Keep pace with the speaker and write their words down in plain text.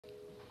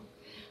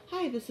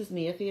Hi, this is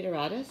Mia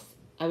Theodoratis.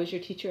 I was your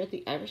teacher at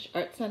the Irish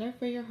Arts Center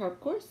for your harp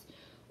course.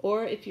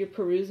 Or if you're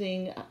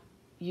perusing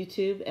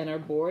YouTube and are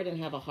bored and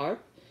have a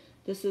harp,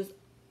 this is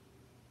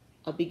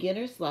a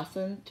beginner's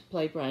lesson to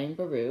play Brian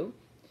Boru.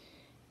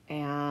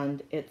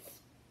 And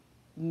it's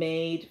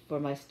made for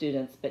my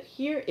students. But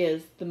here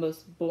is the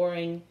most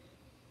boring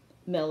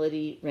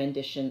melody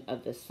rendition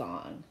of this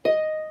song.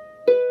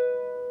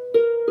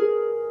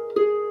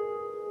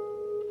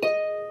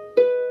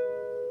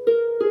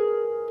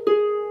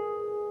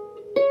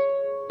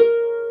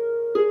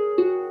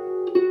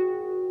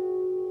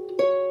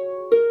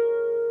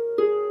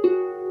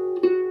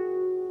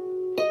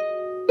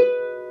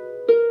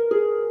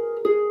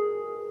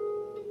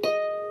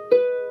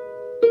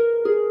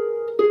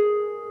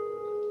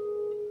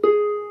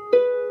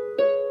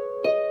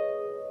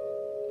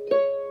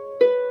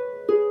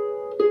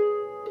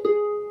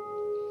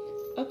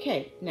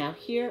 Okay, now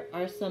here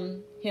are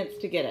some hints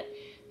to get it.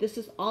 This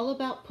is all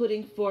about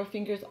putting 4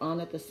 fingers on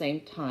at the same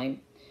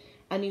time.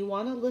 And you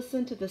want to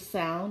listen to the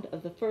sound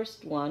of the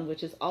first one,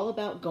 which is all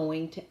about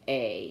going to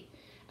A.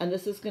 And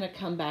this is going to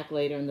come back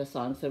later in the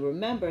song. So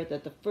remember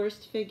that the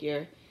first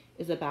figure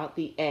is about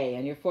the A.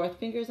 And your 4th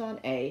finger is on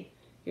A.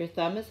 Your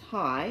thumb is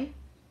high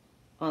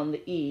on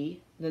the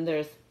E. Then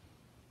there's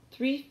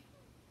 3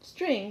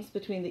 strings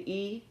between the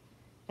E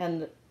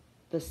and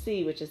the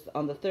C, which is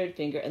on the 3rd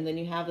finger, and then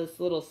you have this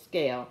little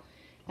scale.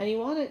 And you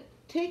want to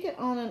take it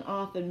on and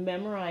off and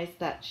memorize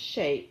that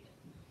shape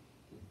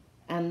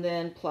and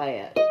then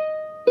play it.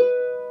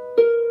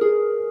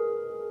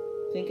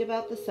 Think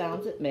about the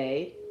sounds it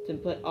made to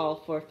put all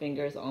 4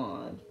 fingers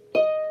on.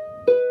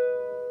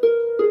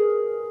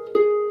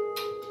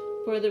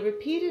 For the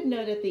repeated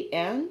note at the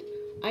end,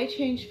 I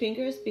change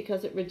fingers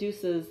because it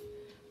reduces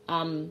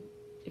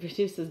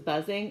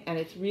buzzing, and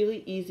it's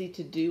really easy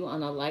to do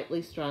on a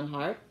lightly strung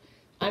harp.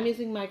 I'm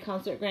using my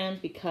concert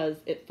grand because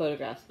it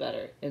photographs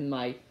better in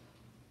my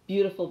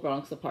beautiful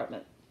Bronx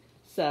apartment.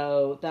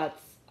 So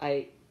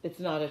it's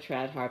not a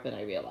trad harp, and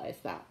I realize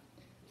that.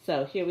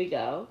 So here we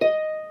go.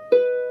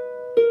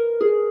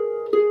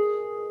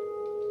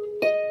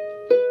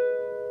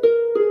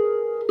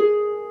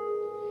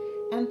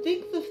 And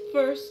think the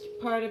first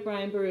part of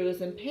Brian Boru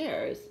is in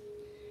pairs.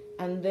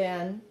 And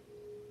then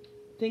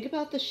think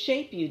about the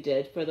shape you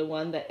did for the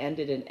one that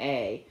ended in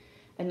A.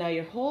 And now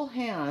your whole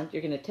hand,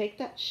 you're going to take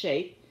that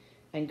shape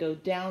and go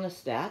down a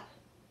step.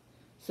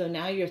 So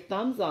now your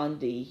thumb's on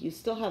D. You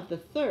still have the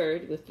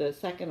 3rd with the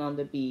 2nd on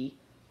the B,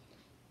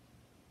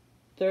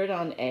 3rd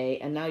on A,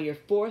 and now your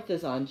 4th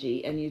is on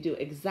G, and you do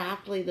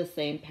exactly the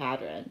same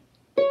pattern.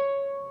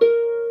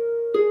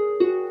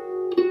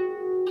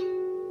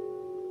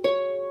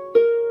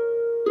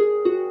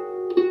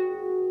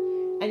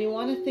 And you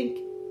want to think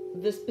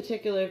this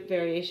particular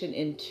variation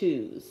in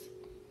 2s.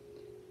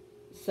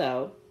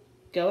 So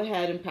go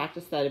ahead and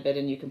practice that a bit,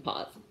 and you can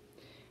pause.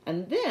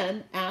 And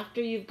then,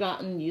 after you've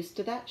gotten used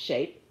to that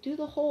shape, do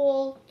the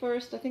whole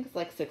first, I think it's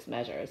like 6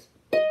 measures.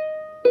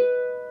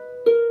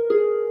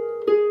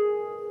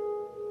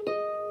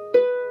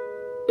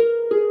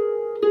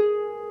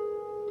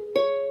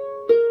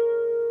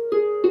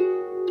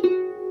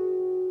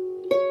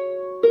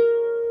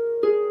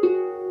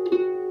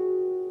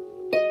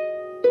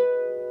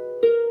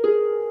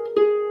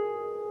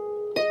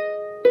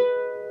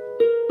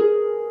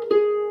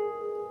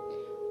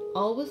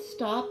 Always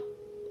stop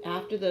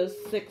after those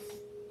 6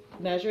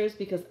 measures,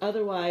 because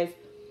otherwise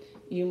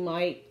you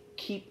might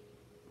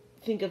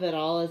think of it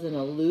all as in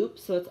a loop.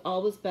 So it's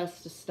always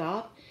best to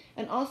stop.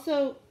 And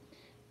also,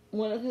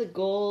 one of the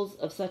goals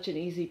of such an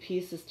easy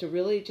piece is to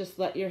really just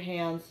let your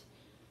hands,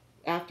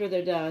 after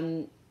they're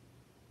done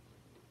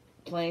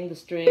playing the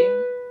string,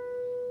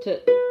 to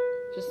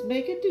just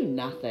make it do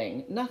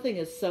nothing. Nothing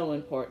is so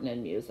important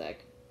in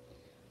music.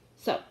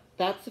 So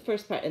that's the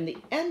first part. And the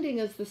ending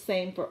is the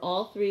same for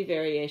all 3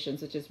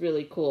 variations, which is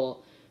really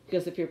cool.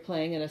 Because if you're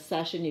playing in a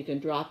session, you can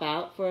drop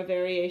out for a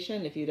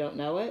variation if you don't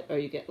know it or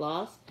you get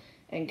lost,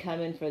 and come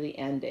in for the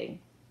ending.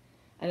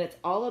 And it's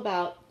all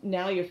about,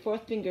 now your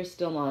 4th finger is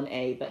still on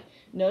A, but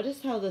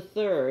notice how the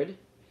 3rd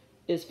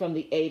is from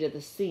the A to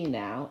the C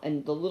now,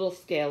 and the little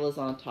scale is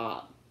on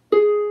top.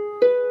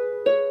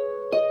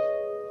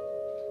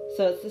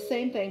 So it's the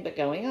same thing, but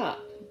going up.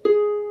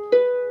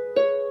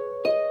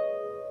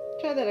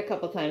 Try that a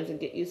couple times and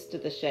get used to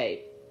the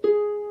shape.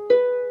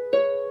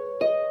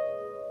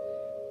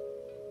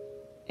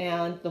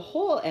 And the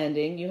whole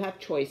ending, you have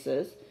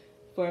choices.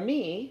 For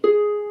me,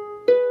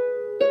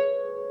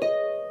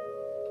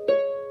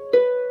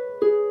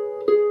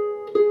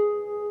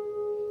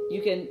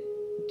 you can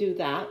do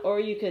that, or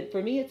you could,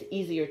 for me it's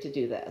easier to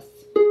do this.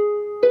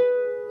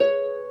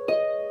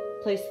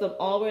 Place them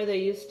all where they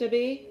used to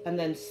be, and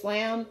then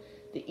slam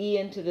the E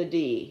into the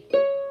D.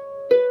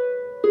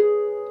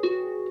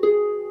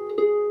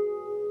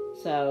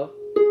 So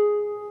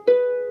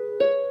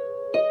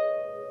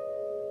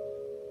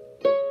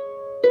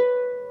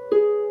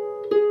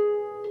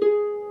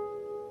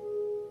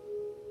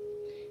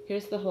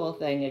here's the whole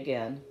thing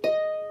again.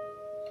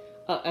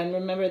 And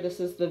remember,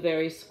 this is the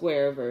very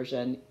square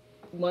version.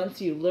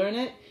 once you learn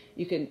it,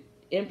 you can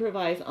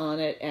improvise on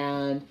it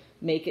and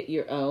make it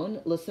your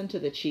own. Listen to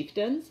the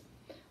Chieftains.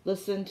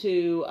 Listen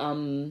to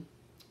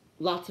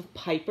lots of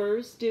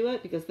pipers do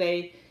it, because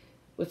they,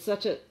 with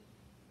such a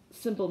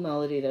simple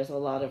melody, there's a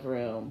lot of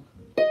room.